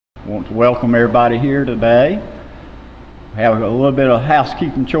I want to welcome everybody here today. We have a little bit of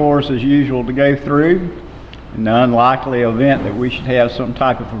housekeeping chores as usual to go through. In the unlikely event that we should have some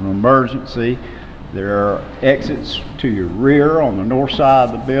type of an emergency, there are exits to your rear on the north side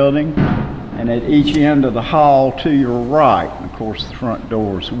of the building and at each end of the hall to your right, and of course the front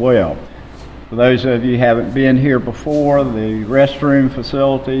door as well. For those of you who haven't been here before, the restroom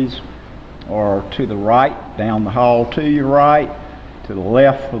facilities are to the right, down the hall to your right, to the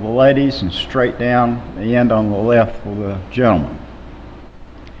left for the ladies, and straight down the end on the left for the gentlemen.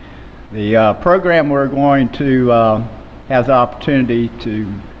 The program we're going to have the opportunity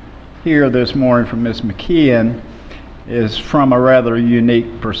to hear this morning from Ms. McKean is from a rather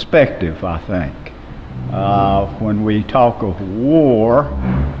unique perspective, I think. When we talk of war,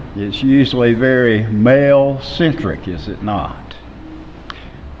 it's usually very male-centric, is it not?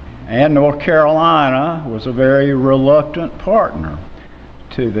 And North Carolina was a very reluctant partner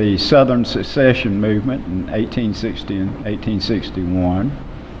to the Southern secession movement in 1860 and 1861.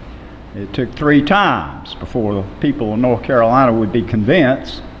 It took 3 times before the people of North Carolina would be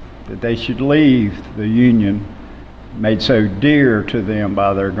convinced that they should leave the Union made so dear to them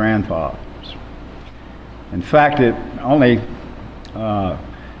by their grandfathers. In fact, it only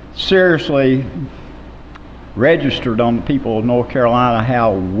seriously registered on the people of North Carolina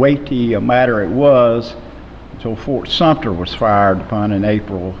how weighty a matter it was until Fort Sumter was fired upon in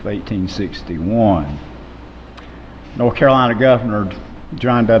April of 1861. North Carolina Governor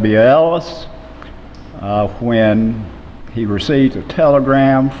John W. Ellis, when he received a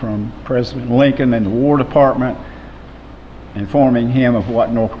telegram from President Lincoln and the War Department informing him of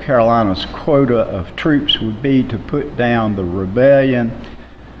what North Carolina's quota of troops would be to put down the rebellion,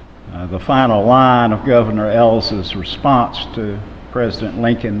 the final line of Governor Ellis's response to President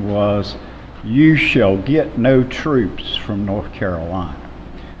Lincoln was, "You shall get no troops from North Carolina."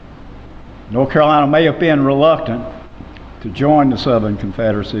 North Carolina may have been reluctant to join the Southern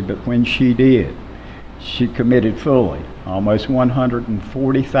Confederacy, but when she did, she committed fully. Almost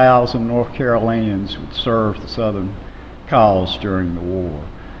 140,000 North Carolinians would serve the Southern cause during the war,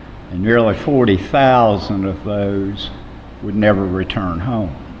 and nearly 40,000 of those would never return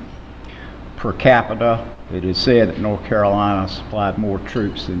home. Per capita, it is said that North Carolina supplied more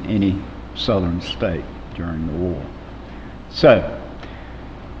troops than any Southern state during the war. So,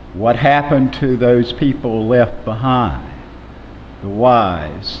 what happened to those people left behind? The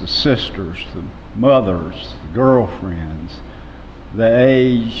wives, the sisters, the mothers, the girlfriends, the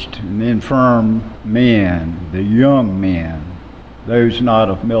aged and infirm men, the young men, those not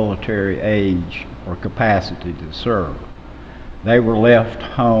of military age or capacity to serve. They were left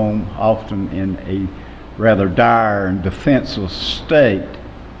home often in a rather dire and defenseless state,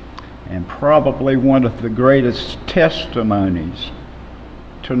 and probably one of the greatest testimonies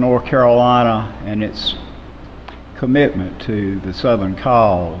to North Carolina and its commitment to the Southern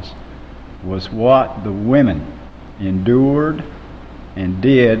cause was what the women endured and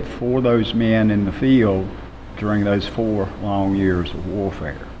did for those men in the field during those 4 long years of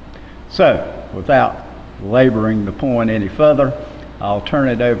warfare. So, without laboring the point any further, I'll turn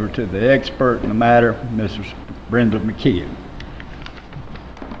it over to the expert in the matter, Mrs. Brenda McKean.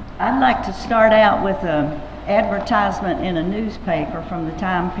 I'd like to start out with an advertisement in a newspaper from the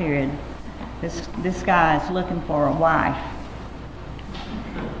time period. This guy is looking for a wife.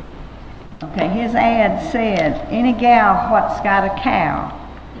 Okay, his ad said, "Any gal what's got a cow,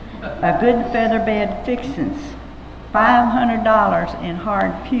 a good feather bed fixins, $500 in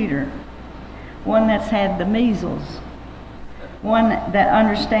hard pewter, one that's had the measles, one that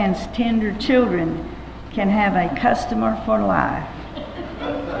understands tender children can have a customer for life."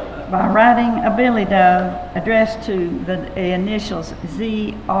 By writing a billy dove addressed to the initials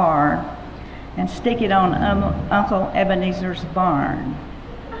ZR and stick it on Uncle Ebenezer's barn.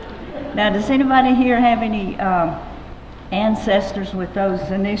 Now, does anybody here have any ancestors with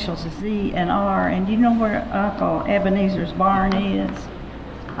those initials Z and R? And do you know where Uncle Ebenezer's barn is?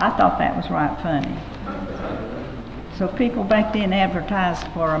 I thought that was right funny. So people back then advertised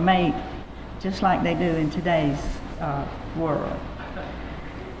for a mate just like they do in today's world.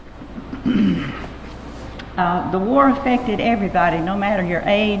 The war affected everybody, no matter your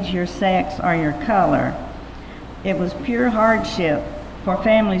age, your sex, or your color. It was pure hardship for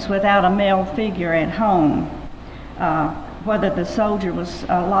families without a male figure at home, whether the soldier was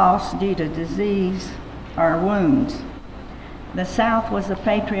lost due to disease or wounds. The South was a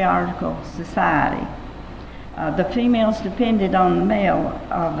patriarchal society. The females depended on the male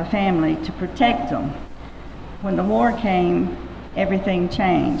of the family to protect them. When the war came, everything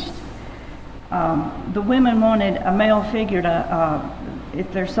changed. The women wanted a male figure to,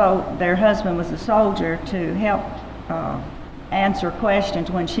 if their husband was a soldier, to help answer questions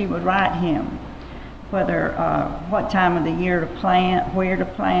when she would write him, whether what time of the year to plant, where to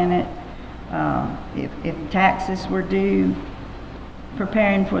plant it, if taxes were due,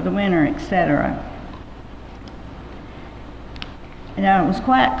 preparing for the winter, etc. Now, it was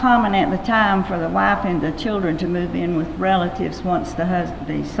quite common at the time for the wife and the children to move in with relatives once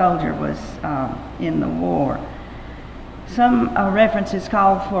the soldier was in the war. Some references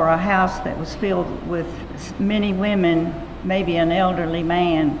called for a house that was filled with many women, maybe an elderly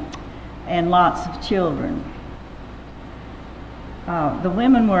man, and lots of children. The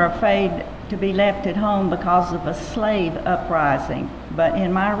women were afraid to be left at home because of a slave uprising, but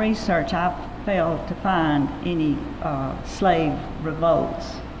in my research I failed to find any slave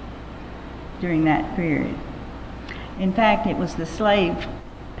revolts during that period. In fact, it was the slave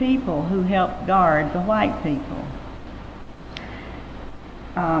people who helped guard the white people.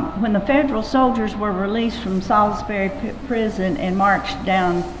 When the federal soldiers were released from Salisbury prison and marched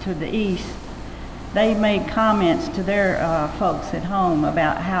down to the east, they made comments to their folks at home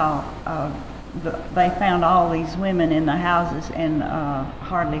about how they found all these women in the houses and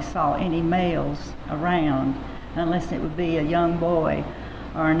hardly saw any males around, unless it would be a young boy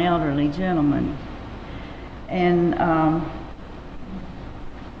or an elderly gentleman. And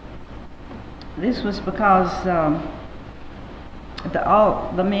this was because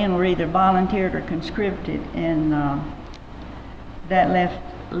all the men were either volunteered or conscripted, and that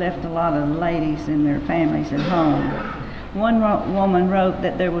left a lot of the ladies and their families at home. One woman wrote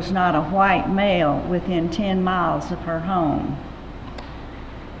that there was not a white male within 10 miles of her home.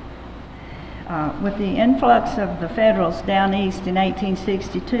 With the influx of the Federals down east in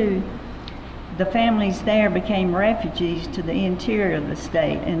 1862, the families there became refugees to the interior of the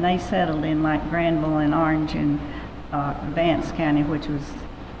state, and they settled in like Granville and Orange and Vance County, which was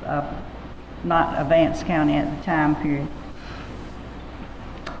not a Vance County at the time period.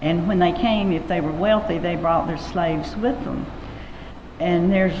 And when they came, if they were wealthy, they brought their slaves with them.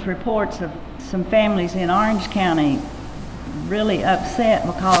 And there's reports of some families in Orange County really upset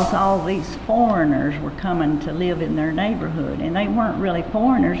because all these foreigners were coming to live in their neighborhood. And they weren't really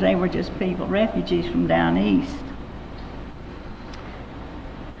foreigners, they were just people, refugees from down east.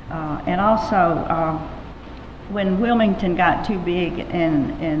 And also, when Wilmington got too big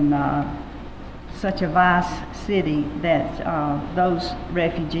and such a vast city that those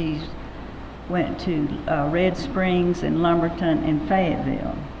refugees went to Red Springs and Lumberton and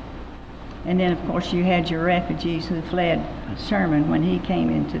Fayetteville. And then, of course, you had your refugees who fled Sherman when he came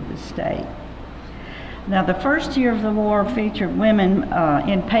into the state. Now, the first year of the war featured women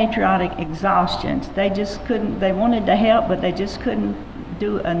in patriotic exhaustion. They just couldn't, they wanted to help, but they just couldn't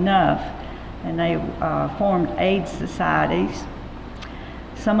do enough. And they formed aid societies.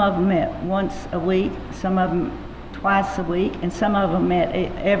 Some of them met once a week, some of them twice a week, and some of them met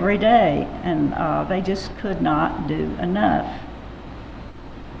every day, and they just could not do enough.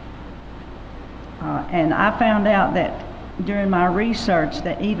 And I found out that during my research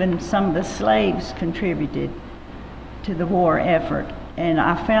that even some of the slaves contributed to the war effort. And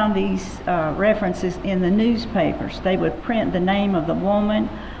I found these references in the newspapers. They would print the name of the woman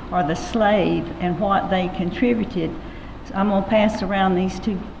or the slave and what they contributed. So I'm going to pass around these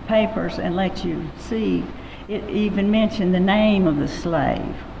two papers and let you see. It even mentioned the name of the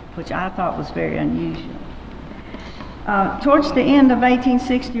slave, which I thought was very unusual. Towards the end of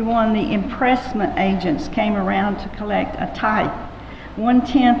 1861, the impressment agents came around to collect a tithe.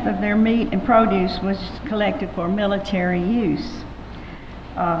 1/10 of their meat and produce was collected for military use.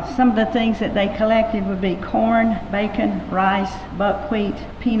 Some of the things that they collected would be corn, bacon, rice, buckwheat,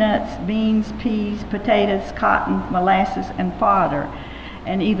 peanuts, beans, peas, potatoes, cotton, molasses, and fodder.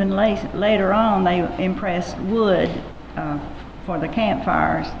 And even later on, they impressed wood for the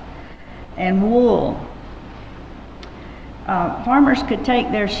campfires and wool. Farmers could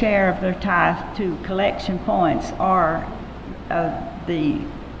take their share of their tithe to collection points, or the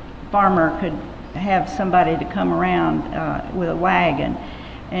farmer could have somebody to come around with a wagon.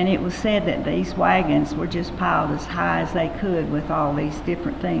 And it was said that these wagons were just piled as high as they could with all these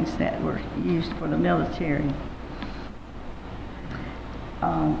different things that were used for the military.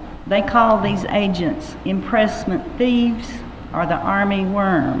 They called these agents impressment thieves or the army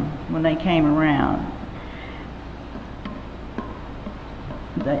worm when they came around.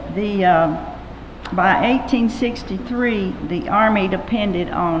 By 1863, the army depended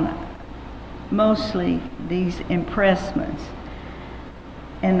on mostly these impressments.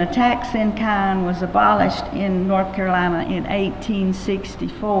 And the tax in kind was abolished in North Carolina in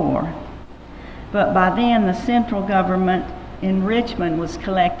 1864. But by then, the central government in Richmond was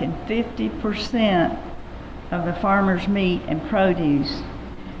collecting 50% of the farmer's meat and produce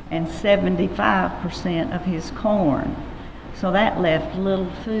and 75% of his corn. So that left little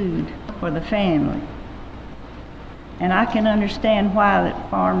food for the family. And I can understand why that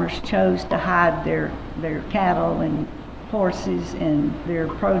farmers chose to hide their cattle and horses and their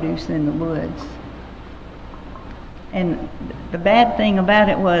produce in the woods. And the bad thing about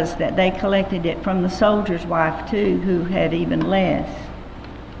it was that they collected it from the soldier's wife too, who had even less.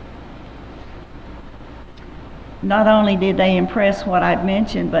 Not only did they impress what I'd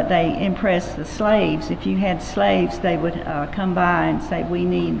mentioned, but they impressed the slaves. If you had slaves, they would come by and say, we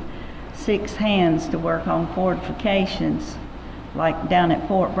need 6 hands to work on fortifications, like down at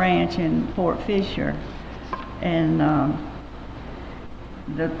Fort Branch and Fort Fisher. And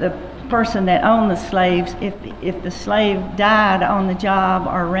the person that owned the slaves, if the slave died on the job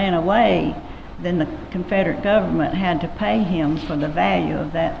or ran away, then the Confederate government had to pay him for the value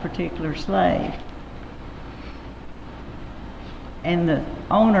of that particular slave. And the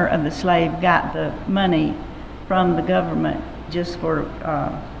owner of the slave got the money from the government just for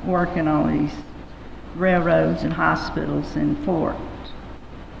working on these railroads and hospitals and forts.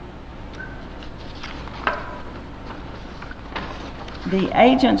 The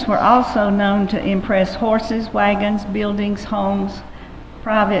agents were also known to impress horses, wagons, buildings, homes,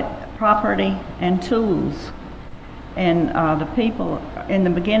 private property, and tools. And the people in the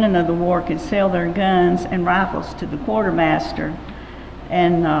beginning of the war could sell their guns and rifles to the quartermaster,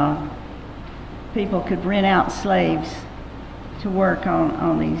 and people could rent out slaves to work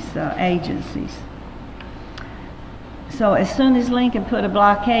on these agencies. So as soon as Lincoln put a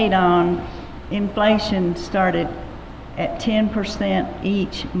blockade on, inflation started at 10%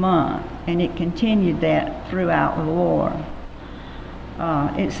 each month, and it continued that throughout the war.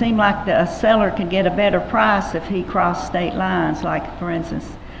 It seemed like a seller could get a better price if he crossed state lines. Like, for instance,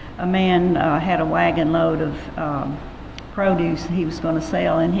 a man had a wagon load of produce he was going to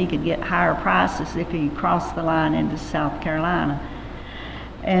sell, and he could get higher prices if he crossed the line into South Carolina.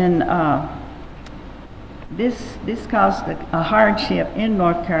 And this caused a hardship in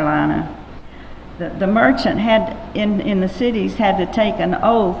North Carolina. The merchant had, in the cities, had to take an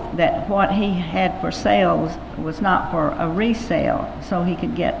oath that what he had for sale was not for a resale, so he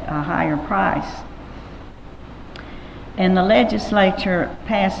could get a higher price. And the legislature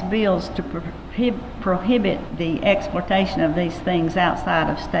passed bills to prohibit the exploitation of these things outside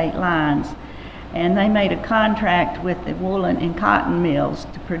of state lines. And they made a contract with the woolen and cotton mills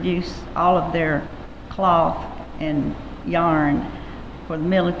to produce all of their cloth and yarn for the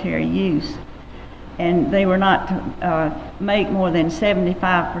military use. And they were not to make more than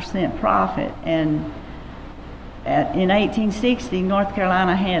 75% profit. And in 1860, North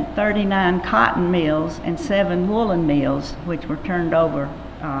Carolina had 39 cotton mills and 7 woolen mills, which were turned over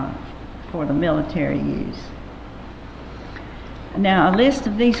for the military use. Now, a list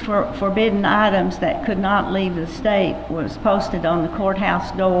of these forbidden items that could not leave the state was posted on the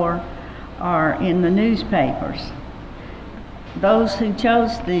courthouse door or in the newspapers. Those who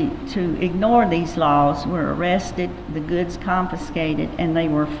chose to ignore these laws were arrested, the goods confiscated, and they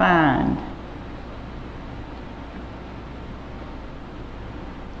were fined.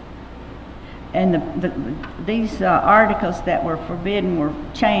 And these articles that were forbidden were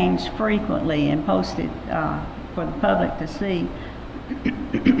changed frequently and posted for the public to see.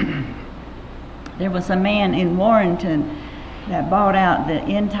 There was a man in Warrenton that bought out the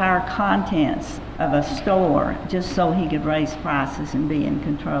entire contents of a store just so he could raise prices and be in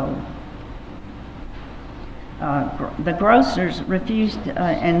control. The grocers refused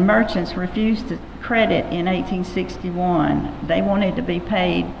and merchants refused to credit in 1861. They wanted to be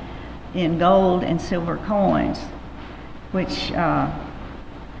paid in gold and silver coins, which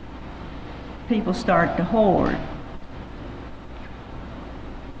people started to hoard.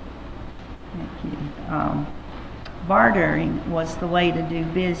 Thank you. Bartering was the way to do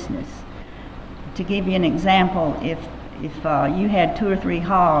business. To give you an example, if you had 2 or 3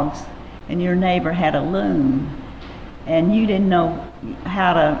 hogs and your neighbor had a loom and you didn't know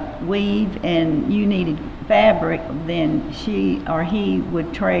how to weave and you needed fabric, then she or he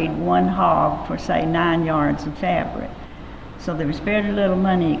would trade 1 hog for, say, 9 yards of fabric. So there was very little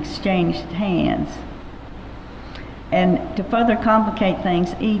money exchanged hands. And to further complicate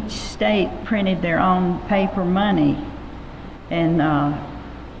things, each state printed their own paper money, and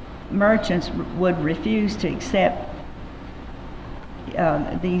merchants would refuse to accept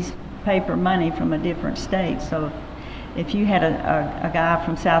these paper money from a different state. So if you had a guy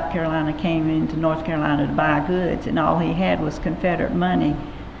from South Carolina came into North Carolina to buy goods and all he had was Confederate money,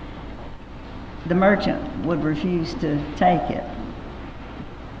 the merchant would refuse to take it.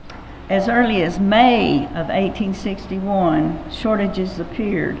 As early as May of 1861, shortages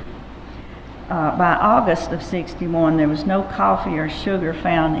appeared. By August of 61, there was no coffee or sugar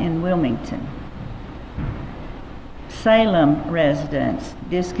found in Wilmington. Salem residents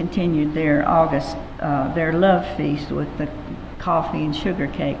discontinued their their love feast with the coffee and sugar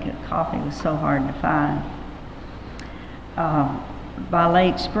cake. Coffee was so hard to find. By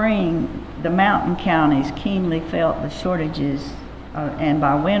late spring, the mountain counties keenly felt the shortages, and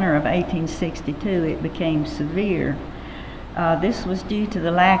by winter of 1862, it became severe. This was due to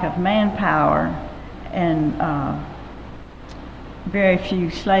the lack of manpower and very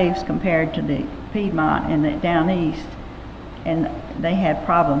few slaves compared to the Piedmont and the down east, and they had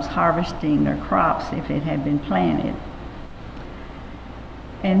problems harvesting their crops if it had been planted.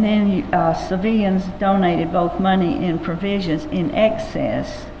 And then civilians donated both money and provisions in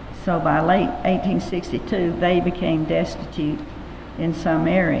excess, so by late 1862 they became destitute in some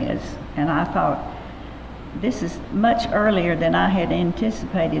areas. And I thought, this is much earlier than I had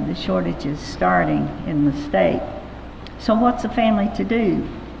anticipated the shortages starting in the state. So what's a family to do?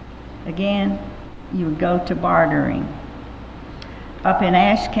 Again, you would go to bartering. Up in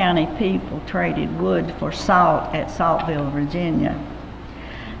Ashe County, people traded wood for salt at Saltville, Virginia.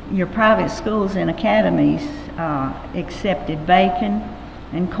 Your private schools and academies accepted bacon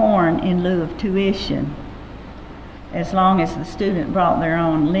and corn in lieu of tuition, as long as the student brought their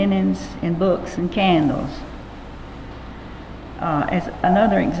own linens and books and candles. As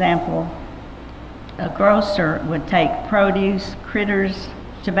another example, a grocer would take produce, critters,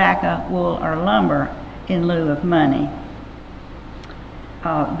 tobacco, wool, or lumber in lieu of money.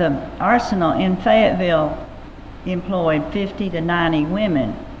 The arsenal in Fayetteville employed 50 to 90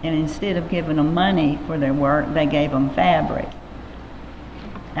 women, and instead of giving them money for their work, they gave them fabric,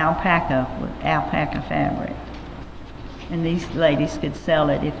 alpaca fabric. And these ladies could sell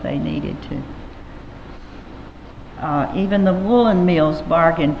it if they needed to. Even the woolen mills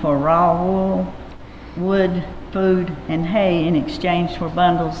bargained for raw wool, wood, food, and hay in exchange for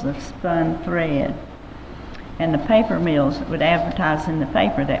bundles of spun thread. And the paper mills would advertise in the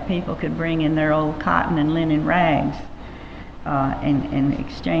paper that people could bring in their old cotton and linen rags and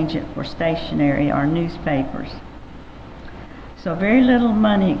exchange it for stationery or newspapers. So very little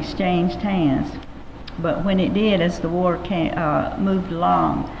money exchanged hands. But when it did, as the war moved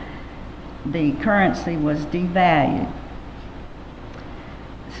along, the currency was devalued.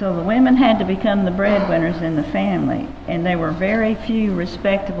 So the women had to become the breadwinners in the family, and there were very few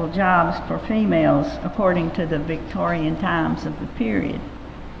respectable jobs for females according to the Victorian times of the period.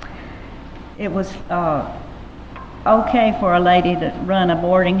 It was okay for a lady to run a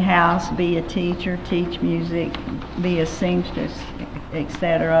boarding house, be a teacher, teach music, be a seamstress,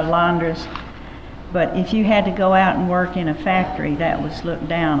 etc., laundress. But if you had to go out and work in a factory, that was looked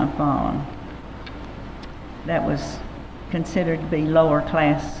down upon. That was considered to be lower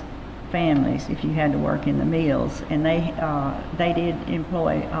class families if you had to work in the mills. And they did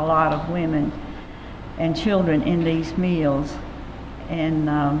employ a lot of women and children in these mills.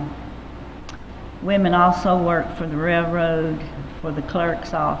 And women also worked for the railroad, for the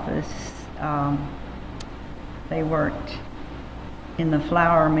clerk's office. They worked in the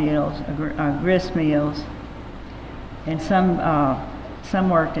flour mills, grist mills, and some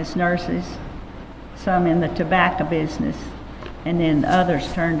worked as nurses, some in the tobacco business, and then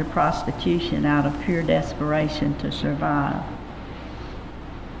others turned to prostitution out of pure desperation to survive.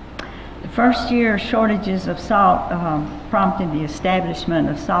 The first year, shortages of salt prompted the establishment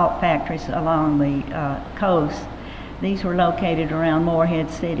of salt factories along the coast. These were located around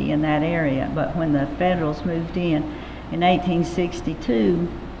Morehead City in that area, but when the Federals moved in 1862,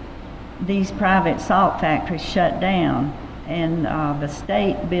 these private salt factories shut down, and the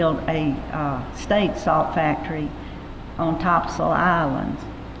state built a state salt factory on Topsail Island.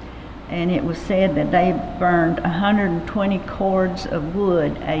 And it was said that they burned 120 cords of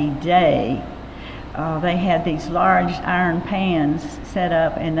wood a day. They had these large iron pans set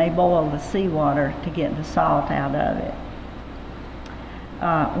up, and they boiled the seawater to get the salt out of it.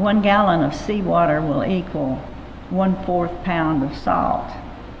 1 gallon of seawater will equal 1/4 pound of salt.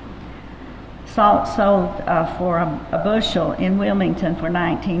 Salt sold for a bushel in Wilmington for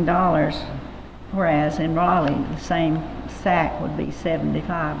 $19, whereas in Raleigh the same sack would be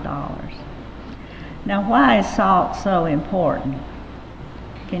 $75. Now, why is salt so important?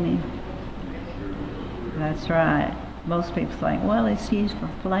 Can you? That's right. Most people think, well, it's used for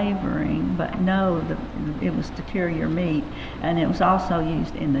flavoring, but no, it was to cure your meat, and it was also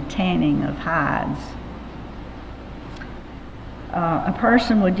used in the tanning of hides. A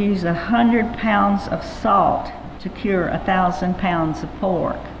person would use 100 pounds of salt to cure 1,000 pounds of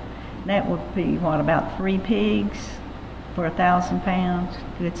pork. That would be, what, about 3 pigs for 1,000 pounds?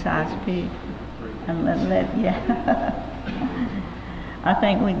 Good sized pig. And yeah. I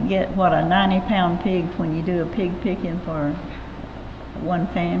think we can get, what, a 90-pound pig when you do a pig picking for one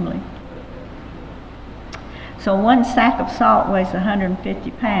family. So one sack of salt weighs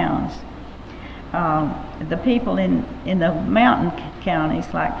 150 pounds. The people in the mountain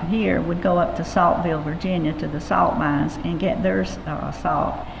counties like here would go up to Saltville, Virginia to the salt mines and get their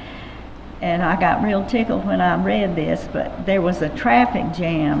salt. And I got real tickled when I read this, but there was a traffic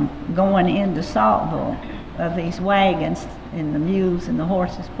jam going into Saltville of these wagons and the mules and the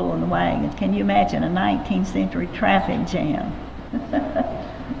horses pulling the wagons. Can you imagine a 19th century traffic jam?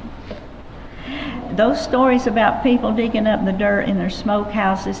 Those stories about people digging up the dirt in their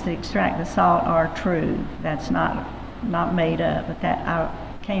smokehouses to extract the salt are true. That's not made up, but that I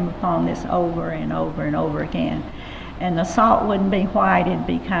came upon this over and over and over again. And the salt wouldn't be white, it'd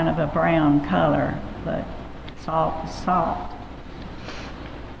be kind of a brown color, but salt is salt.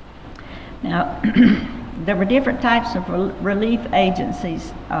 Now, there were different types of relief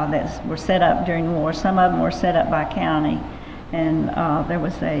agencies that were set up during the war. Some of them were set up by county, and there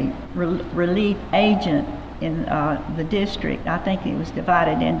was a relief agent in the district. I think it was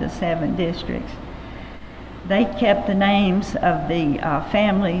divided into 7 districts. They kept the names of the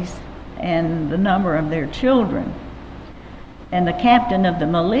families and the number of their children. And the captain of the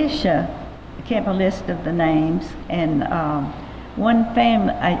militia kept a list of the names, and a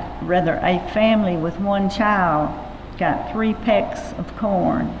family with one child got 3 pecks of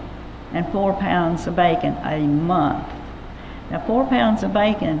corn and 4 pounds of bacon a month. Now 4 pounds of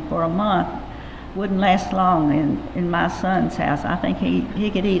bacon for a month wouldn't last long in my son's house. I think he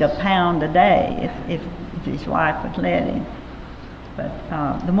could eat a pound a day if his wife would let him. But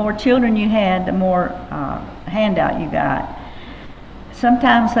the more children you had, the more handout you got.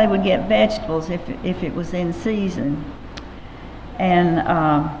 Sometimes they would get vegetables if it was in season. And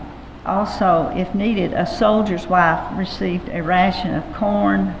also, if needed, a soldier's wife received a ration of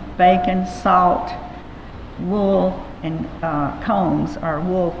corn, bacon, salt, wool, and combs, or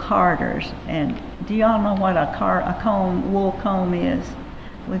wool carders. And do y'all know what a wool comb is?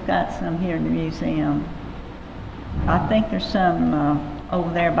 We've got some here in the museum. I think there's some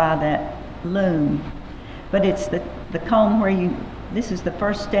over there by that loom. But it's the comb where this is the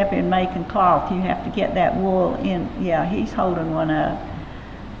first step in making cloth. You have to get that wool in. Yeah, he's holding one up.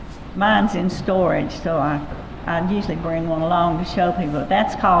 Mine's in storage, so I usually bring one along to show people.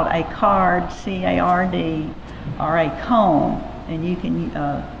 That's called a card, C-A-R-D, or a comb, and you can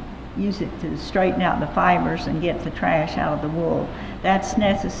use it to straighten out the fibers and get the trash out of the wool. That's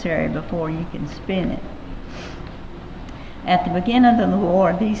necessary before you can spin it. At the beginning of the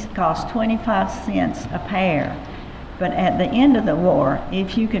war, these cost 25 cents a pair. But at the end of the war,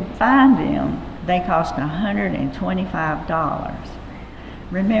 if you could find them, they cost $125.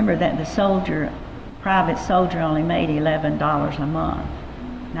 Remember that the private soldier only made $11 a month.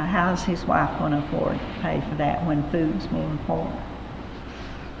 Now how's his wife going to afford to pay for that when food's more important?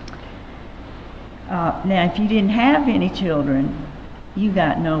 Now if you didn't have any children, you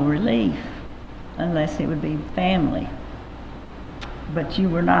got no relief unless it would be family. But you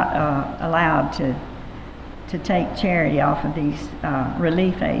were not allowed to take charity off of these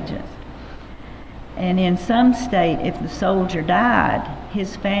relief agents. And in some state, if the soldier died,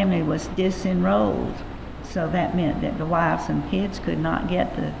 his family was disenrolled. So that meant that the wives and kids could not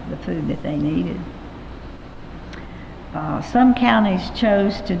get the food that they needed. Some counties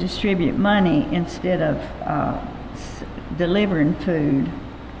chose to distribute money instead of delivering food.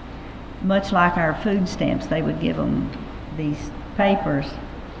 Much like our food stamps, they would give them these papers.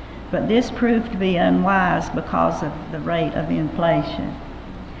 But this proved to be unwise because of the rate of inflation.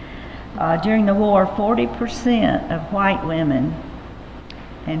 During the war, 40% of white women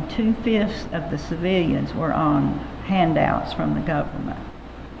and 2/5 of the civilians were on handouts from the government.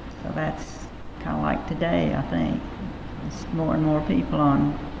 So that's kind of like today, I think. It's more and more people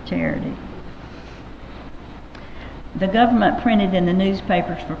on charity. The government printed in the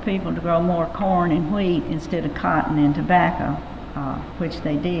newspapers for people to grow more corn and wheat instead of cotton and tobacco. Which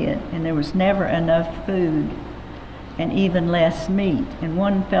they did, and there was never enough food and even less meat. And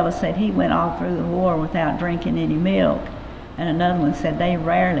one fellow said he went all through the war without drinking any milk, and another one said they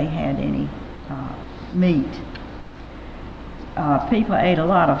rarely had any meat. People ate a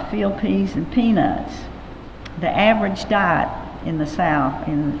lot of field peas and peanuts. The average diet in the South,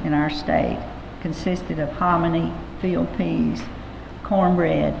 in our state, consisted of hominy, field peas,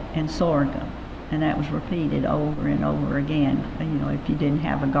 cornbread, and sorghum. and that was repeated over and over again, you know, if you didn't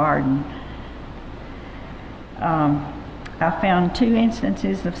have a garden. I found 2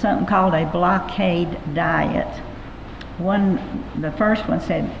 instances of something called a blockade diet. The first one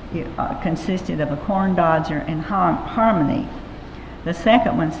said it consisted of a corn dodger and harmony. The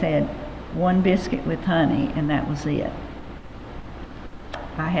second one said 1 biscuit with honey, and that was it.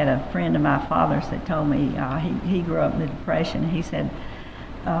 I had a friend of my father's that told me he grew up in the Depression. He said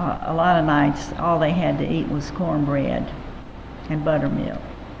a lot of nights all they had to eat was cornbread and buttermilk,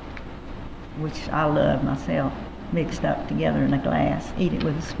 which I love myself, mixed up together in a glass. Eat it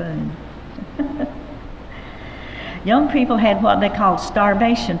with a spoon. Young people had what they called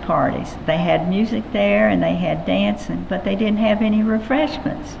starvation parties. They had music there and they had dancing, but they didn't have any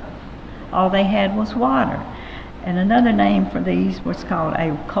refreshments. All they had was water. And another name for these was called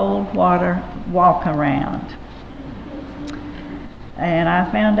a cold water walk around. And I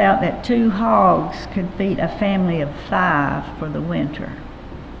found out that 2 hogs could feed a family of 5 for the winter.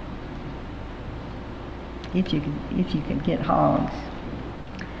 If you could get hogs.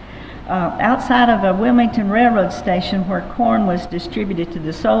 Outside of a Wilmington Railroad station where corn was distributed to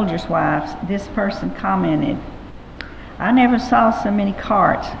the soldiers' wives, this person commented, "I never saw so many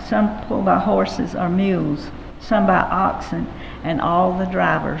carts, some pulled by horses or mules, some by oxen, and all the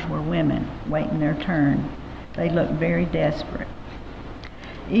drivers were women waiting their turn. They looked very desperate."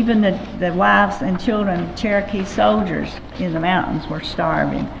 Even the wives and children of Cherokee soldiers in the mountains were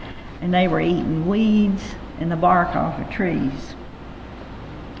starving, and they were eating weeds and the bark off of trees.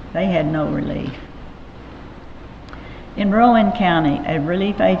 They had no relief. In Rowan County, a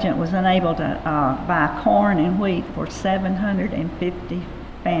relief agent was unable to buy corn and wheat for 750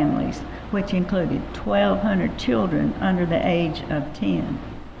 families, which included 1,200 children under the age of 10.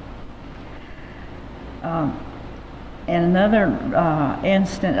 And another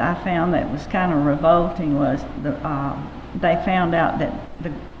incident I found that was kind of revolting was they found out that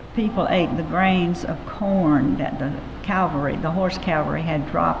the people ate the grains of corn that the horse cavalry had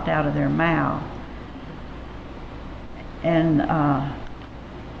dropped out of their mouth. And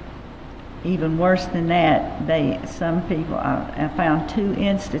even worse than that, some people, I found 2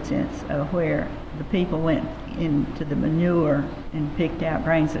 instances of where the people went into the manure and picked out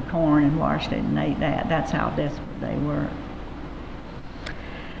grains of corn and washed it and ate that. That's how desperate they were.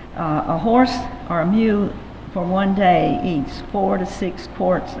 A horse or a mule for one day eats 4 to 6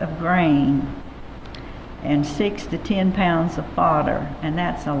 quarts of grain and 6 to 10 pounds of fodder, and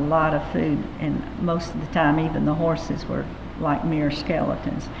that's a lot of food, and most of the time even the horses were like mere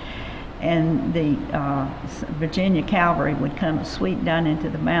skeletons. And the Virginia cavalry would come sweep down into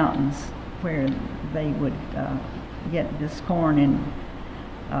the mountains where they would get this corn and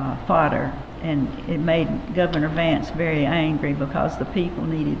fodder, and it made Governor Vance very angry because the people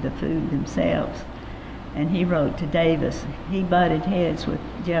needed the food themselves. And he wrote to Davis. He butted heads with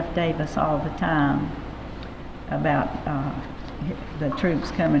Jeff Davis all the time about the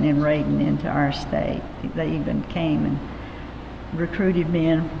troops coming and raiding into our state. They even came and recruited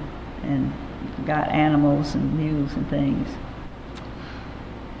men and got animals and mules and things.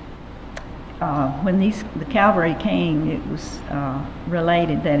 When the cavalry came, it was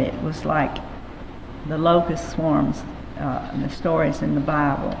related that it was like the locust swarms, the stories in the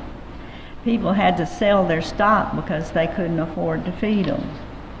Bible. People had to sell their stock because they couldn't afford to feed them.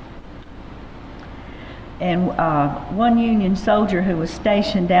 And one Union soldier who was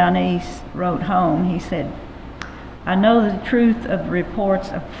stationed down east wrote home. He said, "I know the truth of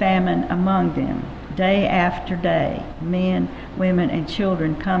reports of famine among them. Day after day, men, women, and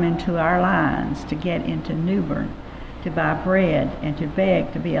children come into our lines to get into New Bern, to buy bread and to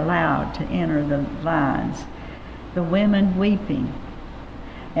beg to be allowed to enter the lines. The women weeping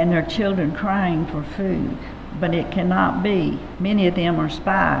and their children crying for food. But it cannot be. Many of them are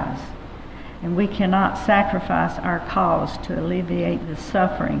spies, and we cannot sacrifice our cause to alleviate the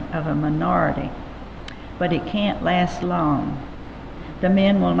suffering of a minority. But it can't last long. The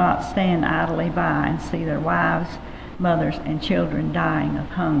men will not stand idly by and see their wives, mothers, and children dying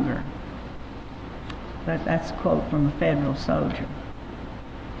of hunger." But that's a quote from a federal soldier.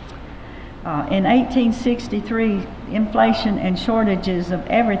 In 1863, inflation and shortages of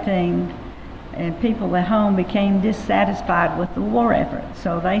everything, and people at home became dissatisfied with the war effort.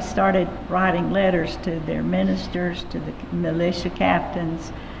 So they started writing letters to their ministers, to the militia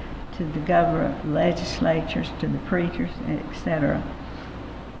captains, to the government legislatures, to the preachers, etc.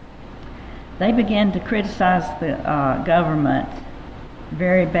 They began to criticize the government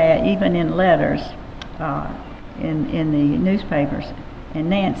very bad, even in letters in the newspapers. And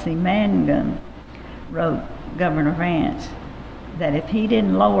Nancy Mangum wrote Governor Vance that if he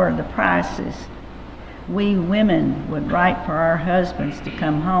didn't lower the prices, We women would write for our husbands to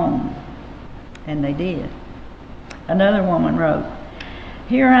come home, and they did. Another woman wrote,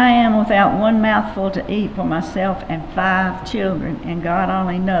 "Here I am without one mouthful to eat for myself and 5 children, and God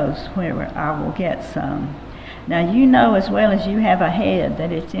only knows where I will get some. Now you know as well as you have a head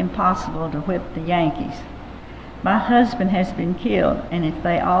that it's impossible to whip the Yankees. My husband has been killed, and if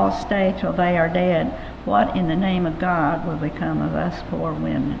they all stay till they are dead, what in the name of God will become of us poor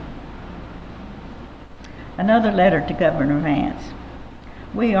women?" Another letter to Governor Vance.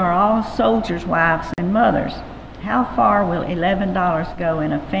 "We are all soldiers' wives and mothers. How far will $11 go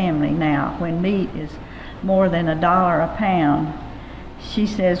in a family now when meat is more than $1 a pound? She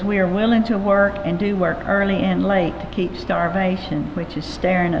says we are willing to work and do work early and late to keep starvation, which is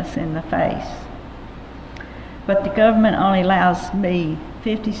staring us in the face. But the government only allows me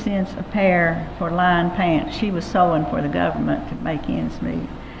 50 cents a pair for lined pants." She was sewing for the government to make ends meet.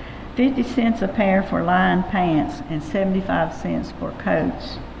 50 cents a pair for lined pants and 75 cents for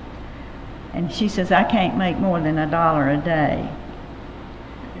coats. And she says, "I can't make more than $1 a day.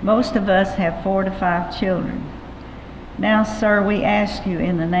 Most of us have 4 to 5 children. Now, sir, we ask you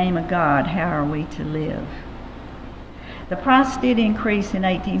in the name of God, how are we to live?" The price did increase in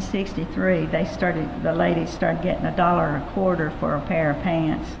 1863. The ladies started getting $1 a quarter for a pair of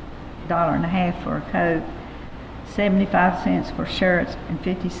pants, $1.50 for a coat, 75 cents for shirts, and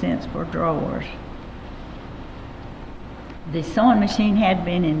 50 cents for drawers. The sewing machine had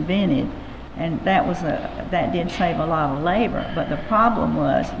been invented, and that did save a lot of labor, but the problem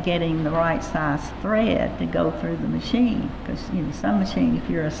was getting the right size thread to go through the machine, because some machine, if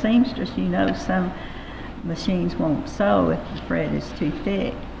you're a seamstress, some machines won't sew if the thread is too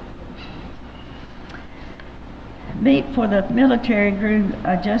thick. Meat for the military grew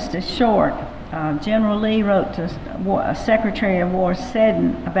just as short. General Lee wrote to Secretary of War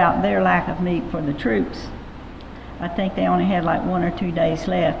Seddon about their lack of meat for the troops. I think they only had like 1 or 2 days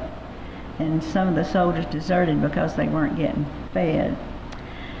left, and some of the soldiers deserted because they weren't getting fed.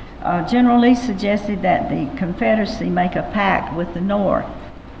 General Lee suggested that the Confederacy make a pact with the North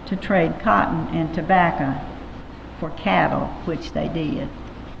to trade cotton and tobacco for cattle, which they did.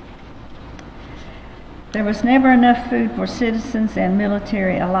 There was never enough food for citizens and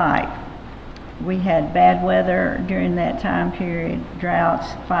military alike. We had bad weather during that time period,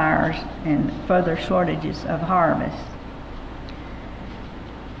 droughts, fires, and further shortages of harvest.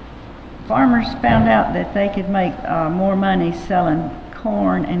 Farmers found out that they could make more money selling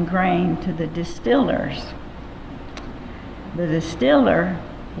corn and grain to the distillers. The distiller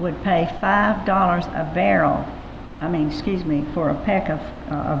would pay $5 for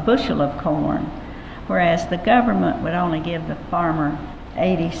a bushel of corn, whereas the government would only give the farmer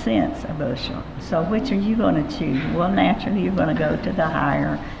 80 cents a bushel. So which are you going to choose? Well, naturally you're going to go to the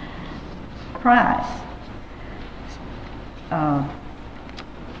higher price.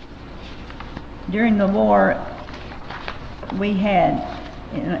 During the war, we had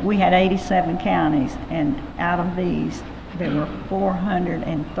 87 counties, and out of these, there were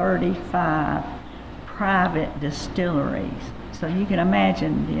 435 private distilleries. So you can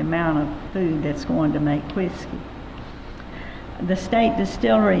imagine the amount of food that's going to make whiskey. The state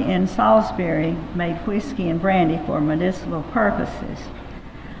distillery in Salisbury made whiskey and brandy for medicinal purposes.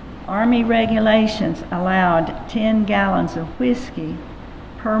 Army regulations allowed 10 gallons of whiskey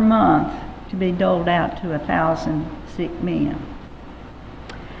per month to be doled out to 1,000 sick men.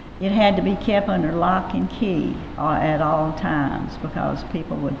 It had to be kept under lock and key at all times because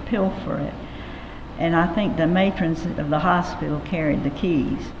people would pilfer it. And I think the matrons of the hospital carried the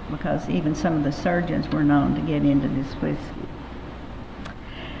keys because even some of the surgeons were known to get into this whiskey.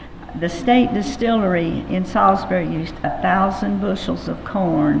 The state distillery in Salisbury used 1,000 bushels of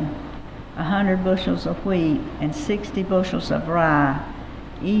corn, 100 bushels of wheat, and 60 bushels of rye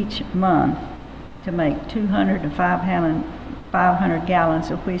each month to make 200 to 500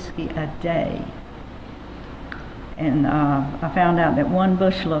 gallons of whiskey a day. And I found out that 1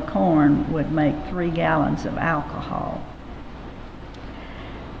 bushel of corn would make 3 gallons of alcohol.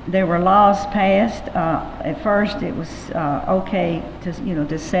 There were laws passed. At first, it was okay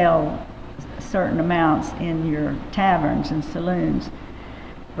to sell certain amounts in your taverns and saloons,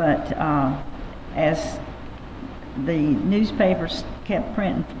 but as the newspapers kept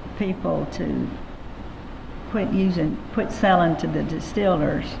printing people to quit selling to the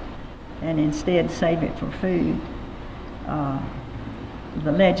distillers and instead save it for food,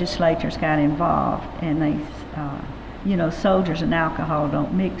 the legislatures got involved, and they soldiers and alcohol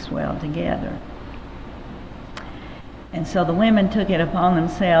don't mix well together. And so the women took it upon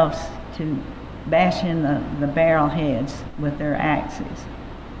themselves to bash in the barrel heads with their axes.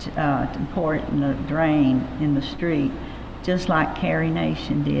 to pour it in the drain in the street, just like Carrie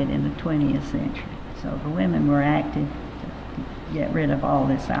Nation did in the 20th century. So the women were active to get rid of all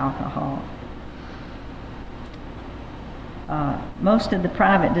this alcohol. Most of the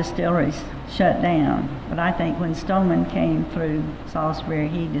private distilleries shut down, but I think when Stoneman came through Salisbury,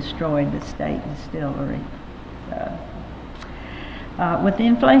 he destroyed the state distillery. With the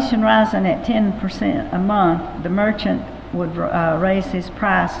inflation rising at 10% a month, the merchant would raise his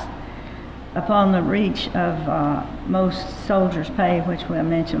price upon the reach of most soldiers' pay, which we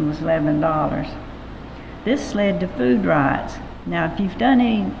mentioned was $11. This led to food riots. Now, if you've done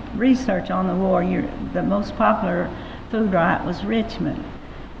any research on the war, the most popular food riot was Richmond.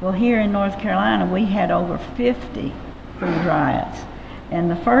 Well, here in North Carolina, we had over 50 food riots. And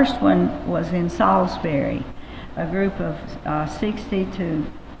the first one was in Salisbury. A group of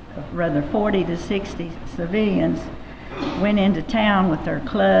 40 to 60 civilians went into town with their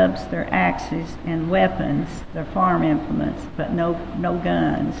clubs, their axes, and weapons, their farm implements, but no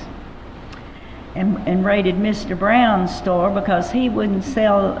guns. And raided Mr. Brown's store because he wouldn't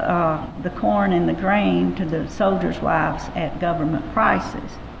sell the corn and the grain to the soldiers' wives at government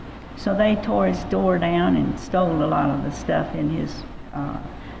prices. So they tore his door down and stole a lot of the stuff in his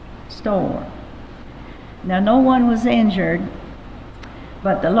store. Now, no one was injured,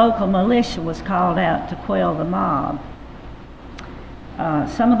 but the local militia was called out to quell the mob.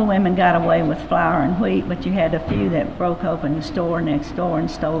 Some of the women got away with flour and wheat, but you had a few that broke open the store next door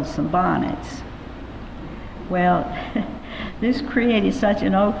and stole some bonnets. Well, this created such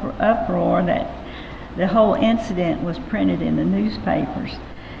an uproar that the whole incident was printed in the newspapers.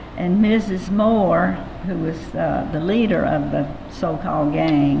 And Mrs. Moore, who was the leader of the so-called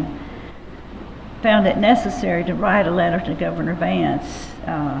gang, found it necessary to write a letter to Governor Vance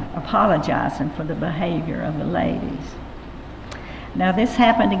apologizing for the behavior of the ladies. Now, this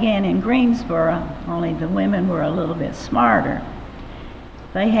happened again in Greensboro, only the women were a little bit smarter.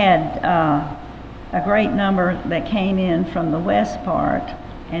 They had a great number that came in from the west part,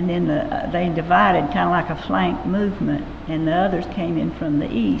 and then they divided kind of like a flank movement, and the others came in from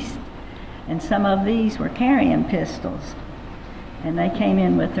the east. And some of these were carrying pistols, and they came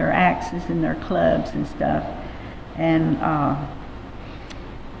in with their axes and their clubs and stuff. And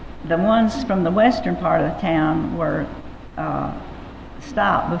the ones from the western part of the town were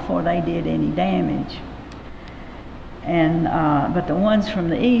stopped before they did any damage. And but the ones from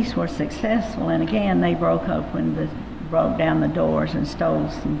the east were successful, and again they broke down the doors and stole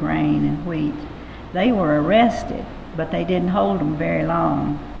some grain and wheat. They were arrested, but they didn't hold them very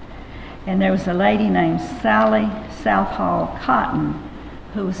long. And there was a lady named Sally Southall Cotton,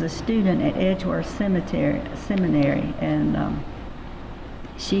 who was a student at Edgeworth Seminary, and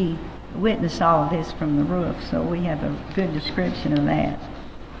she witnessed all of this from the roof, so we have a good description of that.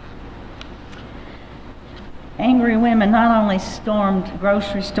 Angry women not only stormed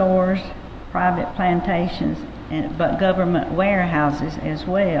grocery stores, private plantations, but government warehouses as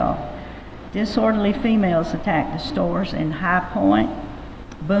well. Disorderly females attacked the stores in High Point,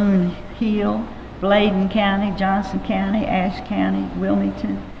 Boone Hill, Bladen County, Johnson County, Ashe County,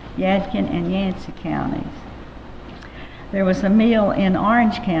 Wilmington, Yadkin, and Yancey counties. There was a mill in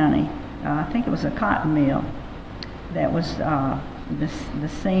Orange County, I think it was a cotton mill, that was the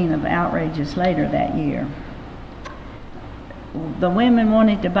scene of outrages later that year. The women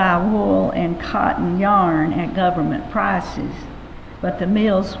wanted to buy wool and cotton yarn at government prices, but the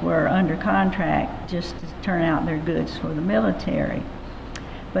mills were under contract just to turn out their goods for the military.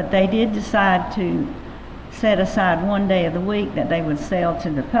 But they did decide to set aside one day of the week that they would sell to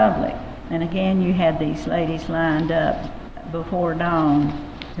the public. And again, you had these ladies lined up before dawn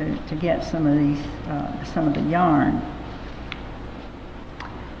to get some of the yarn.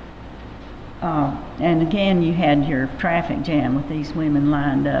 And again, you had your traffic jam with these women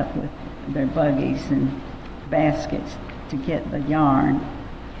lined up with their buggies and baskets to get the yarn.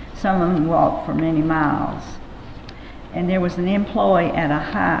 Some of them walked for many miles. And there was an employee at a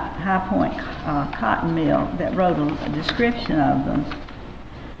High Point cotton mill that wrote a description of them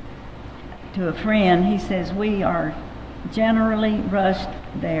to a friend. He says, "We are generally rushed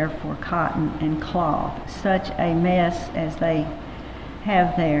there for cotton and cloth. Such a mess as they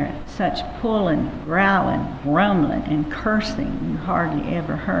have there, such pulling, growling, grumbling, and cursing you hardly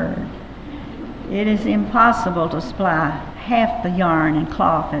ever heard. It is impossible to supply half the yarn and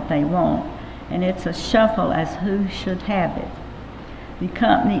cloth that they want, and it's a shuffle as who should have it. The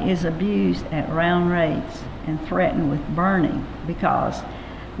company is abused at round rates and threatened with burning because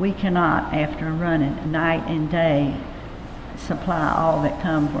we cannot, after running night and day, supply all that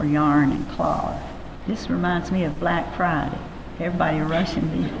come for yarn and cloth." This reminds me of Black Friday. everybody rushing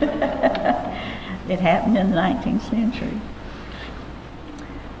to it happened in the 19th century.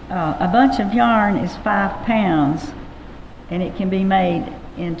 A bunch of yarn is 5 pounds, and it can be made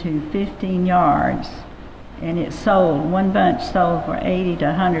into 15 yards, and it's sold, one bunch sold for $80 to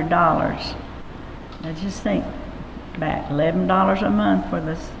 $100. Now just think back, $11 a month for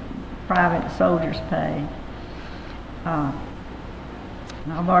the private soldiers' pay.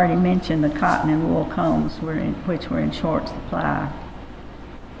 I've already mentioned the cotton and wool combs, which were in short supply.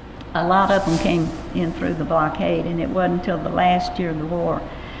 A lot of them came in through the blockade, and it wasn't until the last year of the war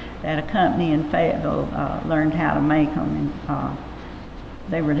that a company in Fayetteville learned how to make them, and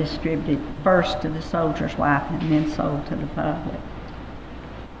they were distributed first to the soldier's wife and then sold to the public.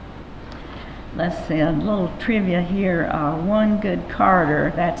 Let's see, a little trivia here. One good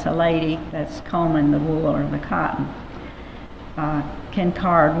carder, that's a lady that's combing the wool or the cotton, can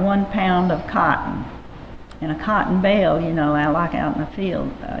card 1 pound of cotton. And a cotton bale, you know, like out in the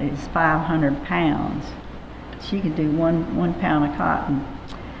field, is 500 pounds. She could do one pound of cotton.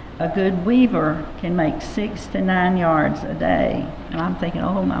 A good weaver can make 6 to 9 yards a day. And I'm thinking,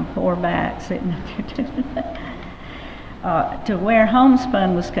 oh, my poor back sitting up there doing that. To wear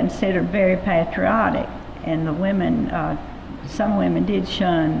homespun was considered very patriotic, and the women, some women did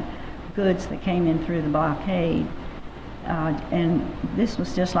shun goods that came in through the blockade. And this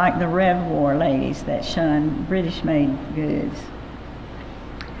was just like the Rev War ladies that shunned British-made goods.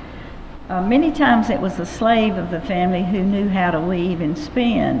 Many times it was the slave of the family who knew how to weave and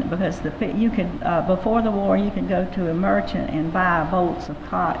spin, because before the war you could go to a merchant and buy bolts of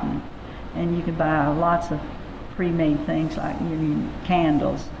cotton, and you could buy lots of pre-made things like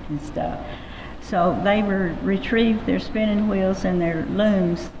candles and stuff. So they retrieved their spinning wheels and their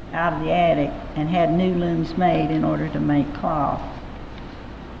looms out of the attic and had new looms made in order to make cloth.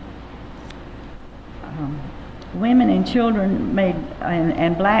 Women and children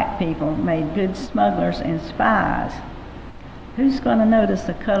and black people made good smugglers and spies. Who's going to notice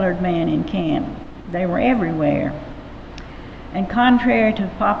a colored man in camp? They were everywhere. And contrary to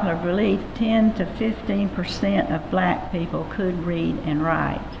popular belief, 10 to 15% of black people could read and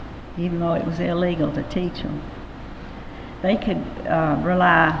write, even though it was illegal to teach them. They could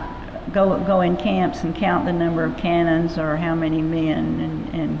go in camps and count the number of cannons or how many men,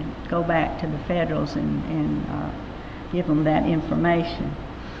 and go back to the Federals and give them that information.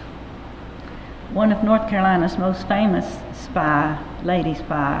 One of North Carolina's most famous lady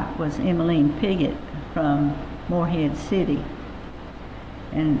spy, was Emmeline Piggott from Morehead City.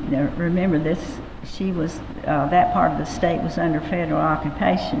 And remember this, she was, that part of the state was under federal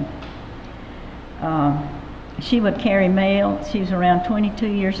occupation. She would carry mail. She was around 22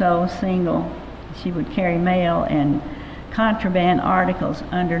 years old, single. She would carry mail and contraband articles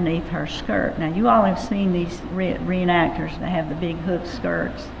underneath her skirt. Now, you all have seen these reenactors that have the big hook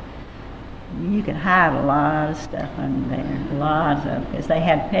skirts. You could hide a lot of stuff under there, lots of, because they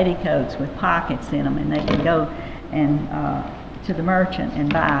had petticoats with pockets in them, and they could go and to the merchant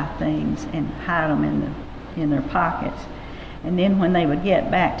and buy things and hide them in their pockets. And then when they would get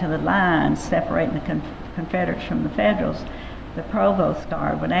back to the lines separating the Confederates from the Federals, the provost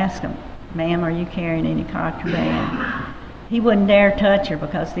guard would ask them, "Ma'am, are you carrying any contraband?" He wouldn't dare touch her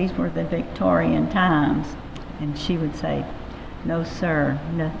because these were the Victorian times. And she would say, "No, sir,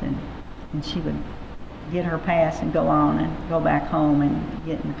 nothing." And she would get her pass and go on and go back home and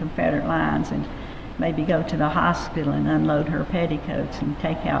get in the Confederate lines and maybe go to the hospital and unload her petticoats and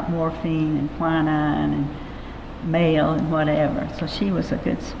take out morphine and quinine and mail and whatever. So she was a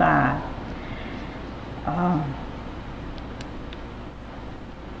good spy.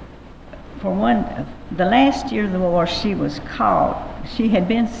 The last year of the war, she was caught. She had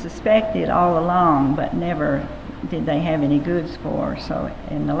been suspected all along, but never did they have any goods for her. So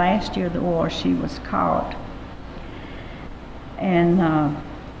in the last year of the war, she was caught. And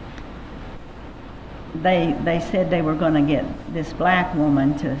they said they were going to get this black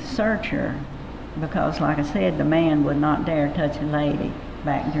woman to search her because, like I said, the man would not dare touch a lady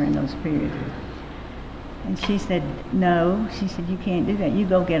back during those periods. And she said, "No," she said, "you can't do that. You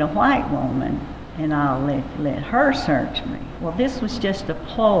go get a white woman and I'll let her search me." Well, this was just a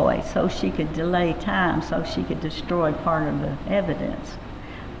ploy so she could delay time, so she could destroy part of the evidence,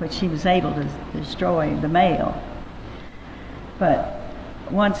 which she was able to destroy the mail. But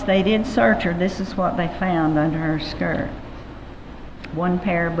once they did search her, this is what they found under her skirt: 1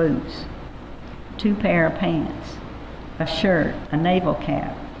 pair of boots, 2 pair of pants, a shirt, a naval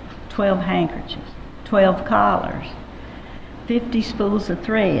cap, 12 handkerchiefs, 12 collars, 50 spools of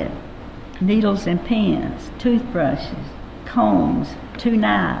thread, needles and pins, toothbrushes, combs, 2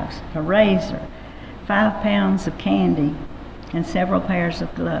 knives, a razor, 5 pounds of candy, and several pairs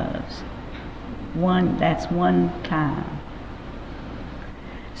of gloves. That's one time.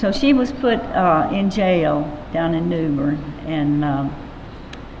 So she was put in jail down in New Bern, and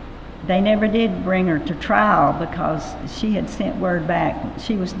they never did bring her to trial because she had sent word back.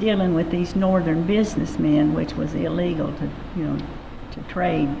 She was dealing with these northern businessmen, which was illegal to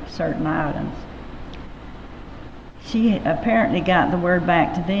trade certain items. She apparently got the word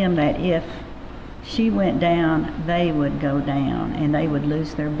back to them that if she went down, they would go down, and they would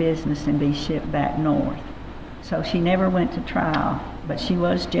lose their business and be shipped back north. So she never went to trial, but she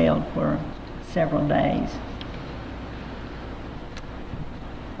was jailed for several days.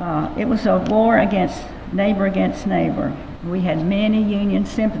 It was a war against neighbor. We had many Union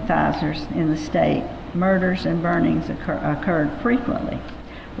sympathizers in the state. Murders and burnings occurred frequently.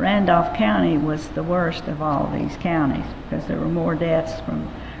 Randolph County was the worst of all these counties because there were more deaths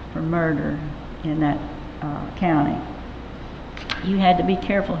from murder in that county. You had to be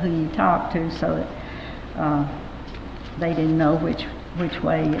careful who you talked to so that they didn't know which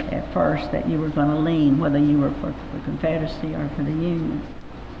way at first that you were going to lean, whether you were for the Confederacy or for the Union.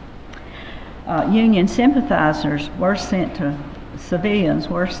 Union sympathizers were sent to, civilians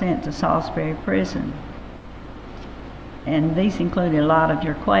were sent to Salisbury Prison. And these included a lot of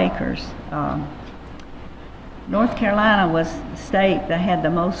your Quakers. North Carolina was the state that had the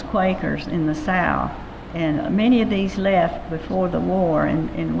most Quakers in the South. And many of these left before the war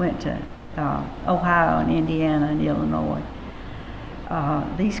and went to Ohio and Indiana and Illinois.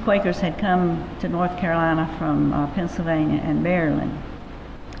 These Quakers had come to North Carolina from Pennsylvania and Maryland.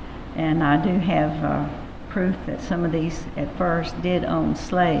 And I do have proof that some of these at first did own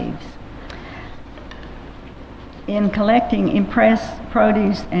slaves. In collecting impressed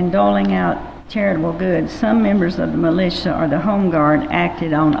produce and doling out charitable goods, some members of the militia or the home guard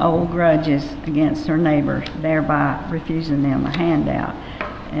acted on old grudges against their neighbors, thereby refusing them a handout.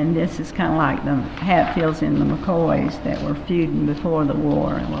 And this is kind of like the Hatfields and the McCoys that were feuding before the war.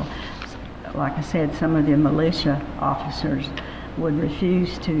 Well, like I said, some of the militia officers would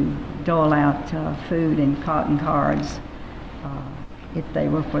refuse to dole out food and cotton cards if they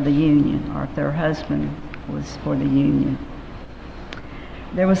were for the Union or if their husband was for the Union.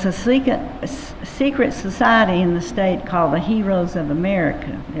 There was a secret society in the state called the Heroes of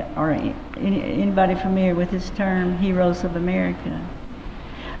America. Are anybody familiar with this term, Heroes of America?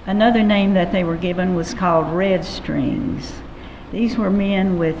 Another name that they were given was called Red Strings. These were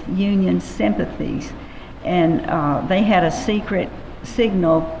men with Union sympathies, and they had a secret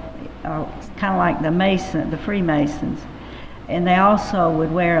signal, kind of like the Freemasons. And they also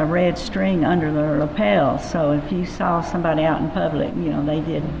would wear a red string under their lapels. So if you saw somebody out in public, they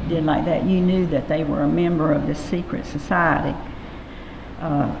did like that, you knew that they were a member of this secret society.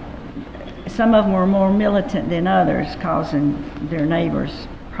 Some of them were more militant than others, causing their neighbors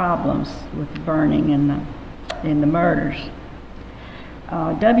problems with the burning and the murders.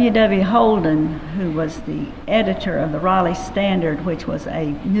 W.W. Holden, who was the editor of the Raleigh Standard, which was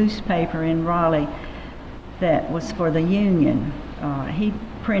a newspaper in Raleigh that was for the Union, he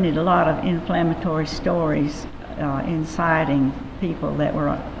printed a lot of inflammatory stories inciting people that were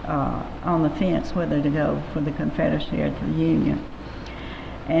on the fence whether to go for the Confederacy or to the Union.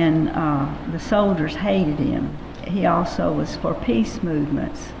 And the soldiers hated him. He also was for peace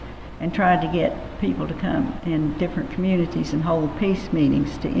movements and tried to get people to come in different communities and hold peace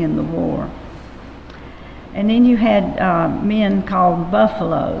meetings to end the war. And then you had men called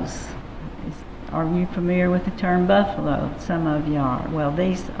buffaloes. Are you familiar with the term buffalo? Some of you are. Well,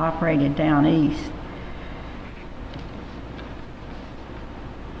 these operated down east.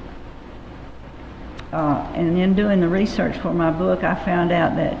 And in doing the research for my book, I found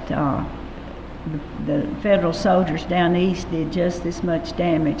out that the federal soldiers down east did just as much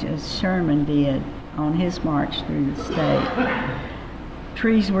damage as Sherman did on his march through the state.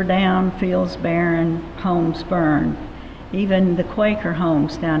 Trees were down, fields barren, homes burned. Even the Quaker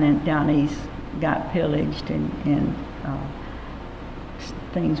homes down east got pillaged and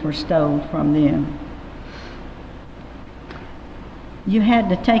things were stolen from them. You had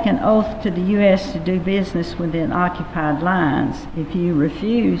to take an oath to the U.S. to do business within occupied lines. If you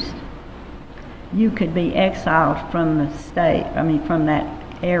refused, you could be exiled from the state, from that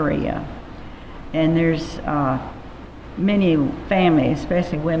area. And there's many families,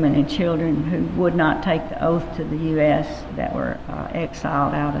 especially women and children, who would not take the oath to the U.S. that were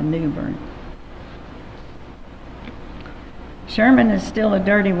exiled out of New Bern. Sherman is still a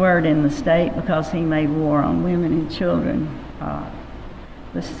dirty word in the state because he made war on women and children.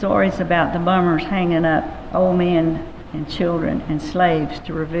 The stories about the bummers hanging up old men and children and slaves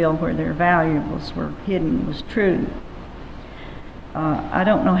to reveal where their valuables were hidden was true. I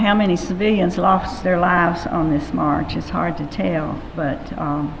don't know how many civilians lost their lives on this march. It's hard to tell, but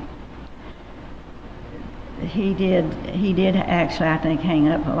he did actually, I think, hang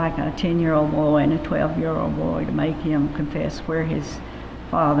up like a 10-year-old boy and a 12-year-old boy to make him confess where his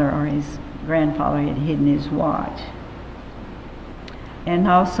father or his grandfather had hidden his watch. And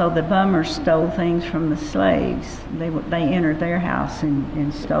also the bummers stole things from the slaves. They entered their house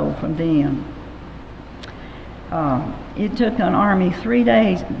and stole from them. It took an army 3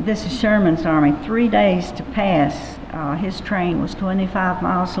 days, this is Sherman's army, 3 days to pass. His train was 25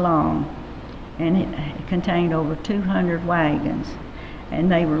 miles long, and it contained over 200 wagons,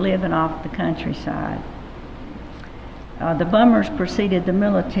 and they were living off the countryside. The bummers preceded the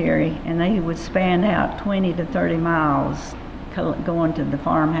military, and they would span out 20 to 30 miles, going to the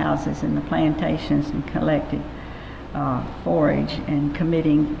farmhouses and the plantations and collecting forage and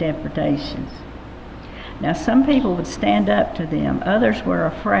committing depredations. Now, some people would stand up to them. Others were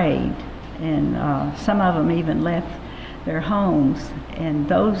afraid, and some of them even left their homes. And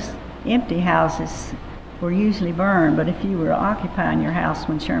those empty houses were usually burned, but if you were occupying your house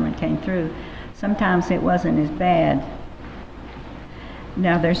when Sherman came through, sometimes it wasn't as bad.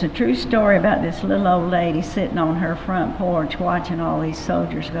 Now, there's a true story about this little old lady sitting on her front porch watching all these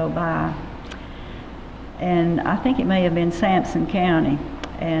soldiers go by. And I think it may have been Sampson County.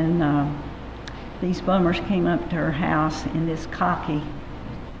 And these bummers came up to her house, and this cocky,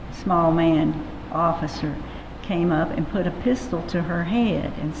 small man, officer, came up and put a pistol to her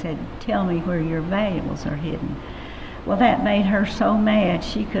head and said, "Tell me where your valuables are hidden." Well, that made her so mad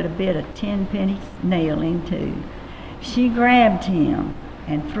she could have bit a 10-penny nail in two. She grabbed him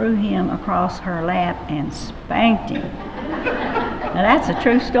and threw him across her lap and spanked him. Now, that's a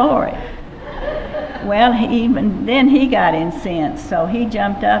true story. Well, even then he got incensed, so he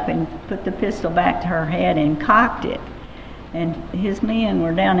jumped up and put the pistol back to her head and cocked it. And his men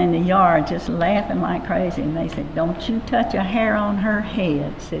were down in the yard just laughing like crazy, and they said, "Don't you touch a hair on her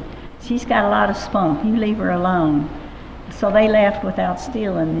head." Said, "She's got a lot of spunk, you leave her alone." So they left without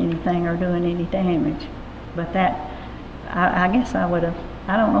stealing anything or doing any damage. But that, I guess I would have,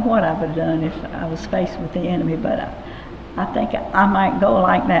 I don't know what I would have done if I was faced with the enemy, but I think I might go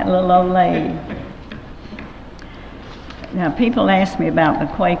like that little old lady. Now, people ask me about the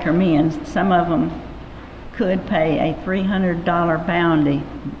Quaker men. Some of them could pay a $300 bounty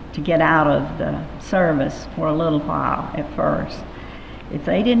to get out of the service for a little while at first. If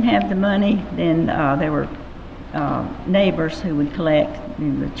they didn't have the money, then there were neighbors who would collect,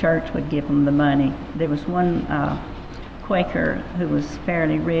 and the church would give them the money. There was one Quaker who was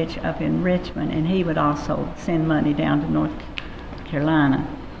fairly rich up in Richmond, and he would also send money down to North Carolina.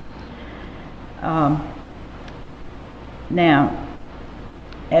 Now,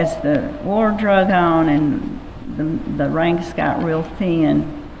 as the war drug on and the ranks got real thin,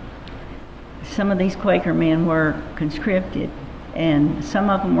 some of these Quaker men were conscripted, and some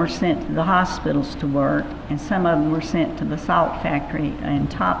of them were sent to the hospitals to work, and some of them were sent to the salt factory in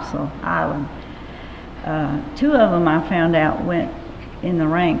Topsail Island. Two of them, I found out, went in the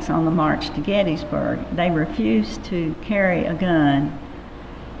ranks on the march to Gettysburg. They refused to carry a gun,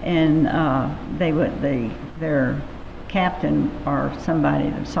 and their captain or somebody,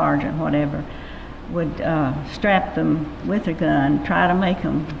 the sergeant, whatever, would strap them with a gun, try to make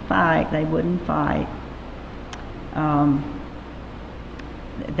them fight. They wouldn't fight.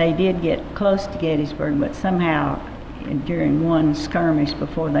 They did get close to Gettysburg, but somehow during one skirmish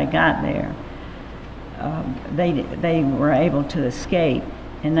before they got there, they were able to escape,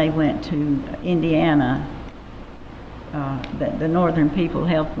 and they went to Indiana. The northern people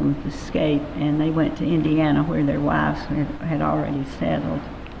helped them escape, and they went to Indiana where their wives had already settled.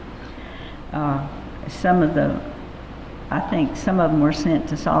 I think some of them were sent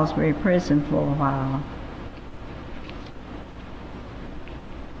to Salisbury prison for a while.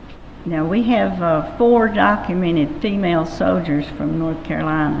 Now, we have 4 documented female soldiers from North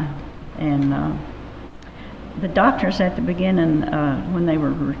Carolina, and the doctors at the beginning, when they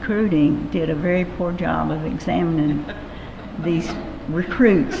were recruiting, did a very poor job of examining these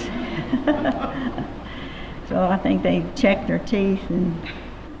recruits. So I think they checked their teeth and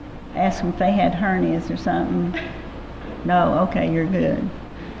asked them if they had hernias or something. No, okay, you're good.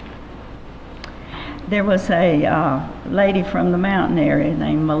 There was a lady from the mountain area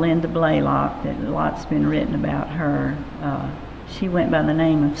named Melinda Blaylock that a lot's been written about her. She went by the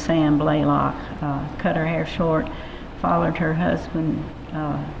name of Sam Blaylock, cut her hair short, followed her husband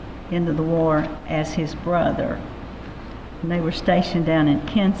into the war as his brother. And they were stationed down in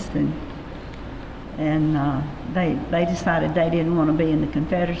Kinston, and they decided they didn't want to be in the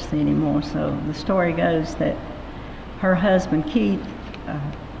Confederacy anymore. So the story goes that her husband Keith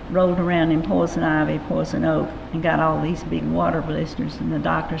rolled around in poison ivy, poison oak, and got all these big water blisters, and the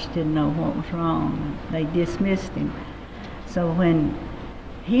doctors didn't know what was wrong. They dismissed him. So when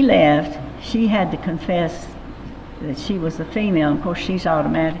he left, she had to confess that she was a female. Of course, she's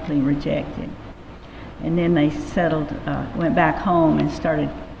automatically rejected. And then they settled, went back home and started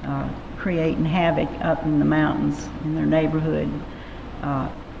creating havoc up in the mountains in their neighborhood,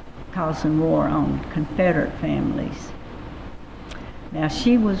 causing war on Confederate families. Now,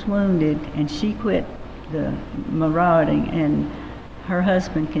 she was wounded and she quit the marauding, and her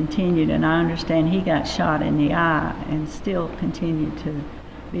husband continued, and I understand he got shot in the eye and still continued to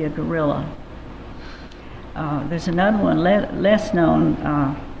be a guerrilla. There's another one less known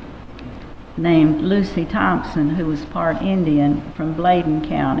named Lucy Thompson, who was part Indian from Bladen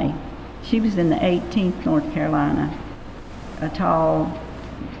County. She was in the 18th North Carolina. A tall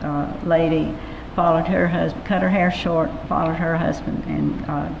lady followed her husband, cut her hair short, followed her husband,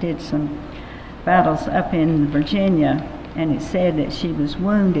 and did some battles up in Virginia. And it said that she was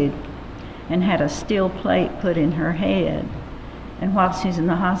wounded and had a steel plate put in her head. And while she's in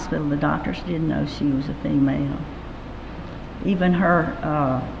the hospital, the doctors didn't know she was a female. Even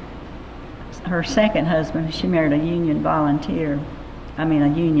her second husband, she married a Union a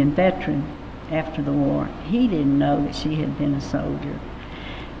Union veteran after the war. He didn't know that she had been a soldier.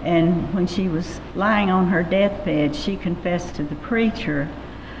 And when she was lying on her deathbed, she confessed to the preacher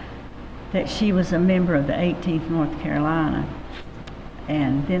that she was a member of the 18th North Carolina.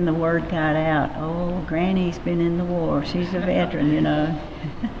 And then the word got out, oh, Granny's been in the war. She's a veteran, you know.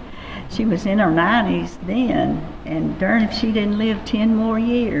 She was in her 90s then, and darn if she didn't live 10 more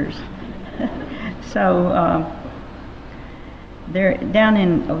years. So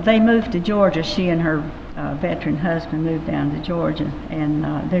they moved to Georgia. She and her veteran husband moved down to Georgia, and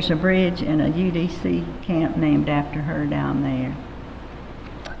there's a bridge and a UDC camp named after her down there.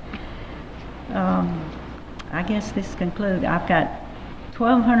 I guess this concludes. I've got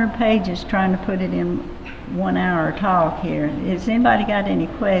 1,200 pages trying to put it in 1 hour talk here. Has anybody got any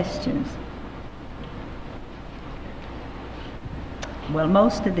questions? Well,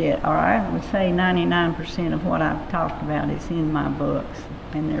 most of it, or I would say 99% of what I've talked about is in my books,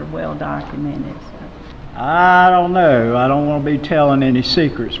 and they're well documented. So. I don't know. I don't want to be telling any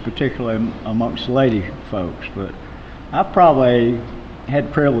secrets, particularly amongst lady folks, but I probably had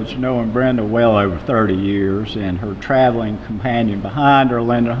the privilege of knowing Brenda well over 30 years, and her traveling companion behind her,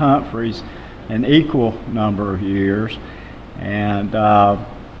 Linda Humphreys, an equal number of years. And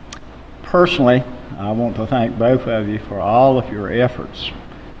personally, I want to thank both of you for all of your efforts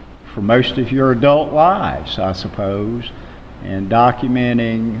for most of your adult lives, I suppose, in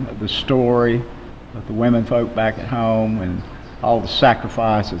documenting the story of the women folk back at home and all the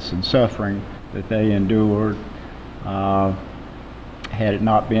sacrifices and suffering that they endured. Had it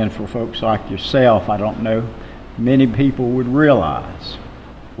not been for folks like yourself, I don't know many people would realize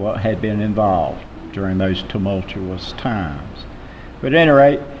what had been involved during those tumultuous times. But at any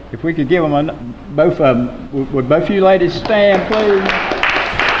rate, if we could give them both of them, would both of you ladies stand, please?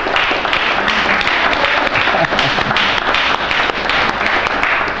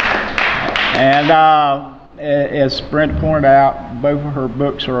 And as Brenda pointed out, both of her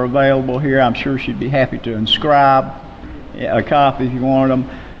books are available here. I'm sure she'd be happy to inscribe a copy if you wanted them.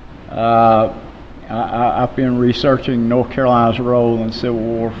 I've been researching North Carolina's role in the Civil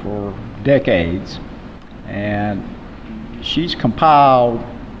War for decades, and she's compiled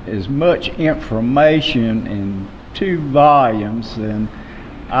as much information in 2 volumes than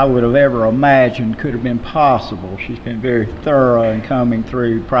I would have ever imagined could have been possible. She's been very thorough in combing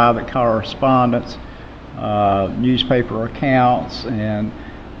through private correspondence, newspaper accounts, and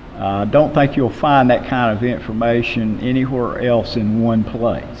I don't think you'll find that kind of information anywhere else in one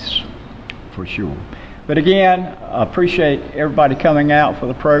place, for sure. But again, I appreciate everybody coming out for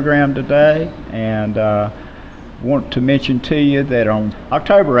the program today, and want to mention to you that on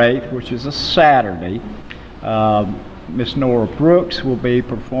October 8th, which is a Saturday, Miss Nora Brooks will be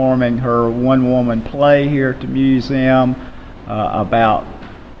performing her one-woman play here at the museum about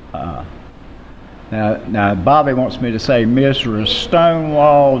now Bobby wants me to say Mrs.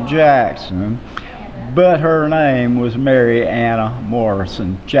 Stonewall Jackson, but her name was Mary Anna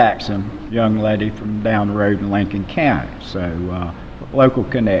Morrison Jackson, young lady from down the road in Lincoln County, so local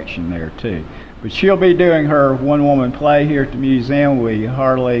connection there too. But she'll be doing her one-woman play here at the museum. We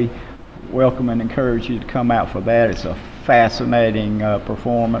heartily welcome and encourage you to come out for that. It's a fascinating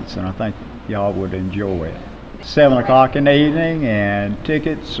performance, and I think y'all would enjoy it. 7 o'clock in the evening, and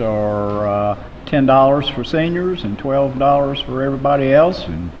tickets are $10 for seniors and $12 for everybody else.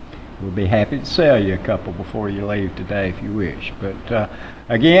 And We'll be happy to sell you a couple before you leave today if you wish. But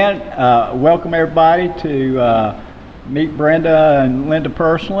again, welcome everybody to meet Brenda and Linda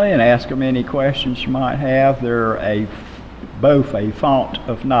personally and ask them any questions you might have. They're both a font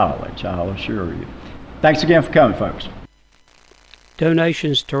of knowledge, I'll assure you. Thanks again for coming, folks.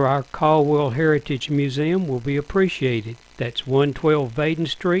 Donations to our Caldwell Heritage Museum will be appreciated. That's 112 Vaden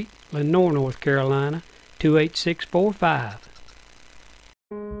Street, Lenore, North Carolina,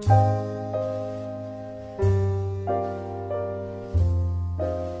 28645.